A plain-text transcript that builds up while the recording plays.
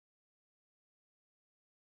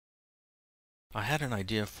I had an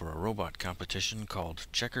idea for a robot competition called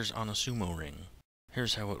Checkers on a Sumo Ring.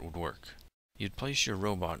 Here's how it would work. You'd place your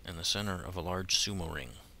robot in the center of a large sumo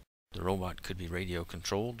ring. The robot could be radio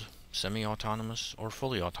controlled, semi-autonomous, or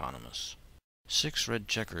fully autonomous. 6 red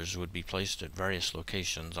checkers would be placed at various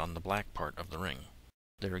locations on the black part of the ring.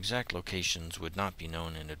 Their exact locations would not be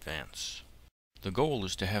known in advance. The goal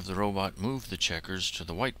is to have the robot move the checkers to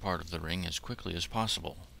the white part of the ring as quickly as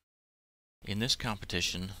possible. In this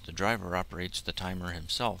competition, the driver operates the timer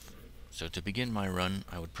himself, so to begin my run,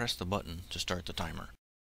 I would press the button to start the timer.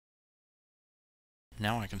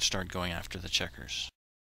 Now I can start going after the checkers.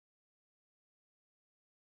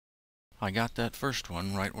 I got that first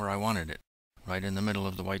one right where I wanted it, right in the middle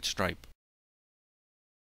of the white stripe.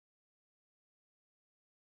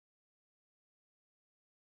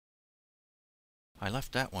 I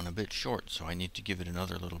left that one a bit short, so I need to give it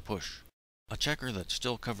another little push. A checker that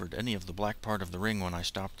still covered any of the black part of the ring when I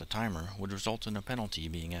stopped the timer would result in a penalty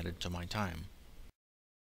being added to my time.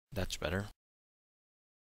 That's better.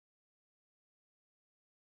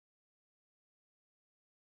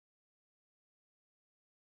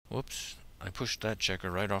 Whoops, I pushed that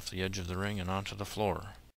checker right off the edge of the ring and onto the floor.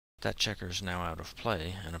 That checker is now out of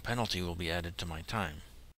play, and a penalty will be added to my time.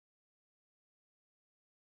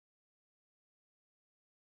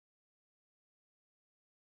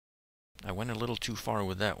 I went a little too far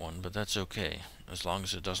with that one, but that's okay, as long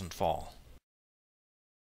as it doesn't fall.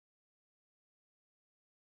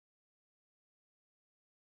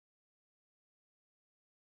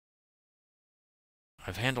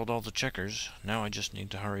 I've handled all the checkers, now I just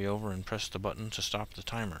need to hurry over and press the button to stop the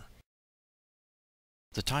timer.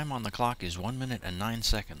 The time on the clock is 1 minute and 9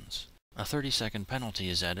 seconds. A 30-second penalty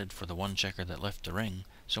is added for the one checker that left the ring,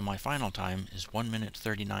 so my final time is 1 minute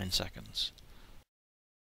 39 seconds.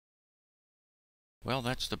 Well,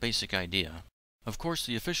 that's the basic idea. Of course,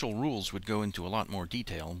 the official rules would go into a lot more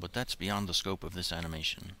detail, but that's beyond the scope of this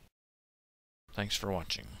animation. Thanks for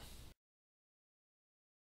watching.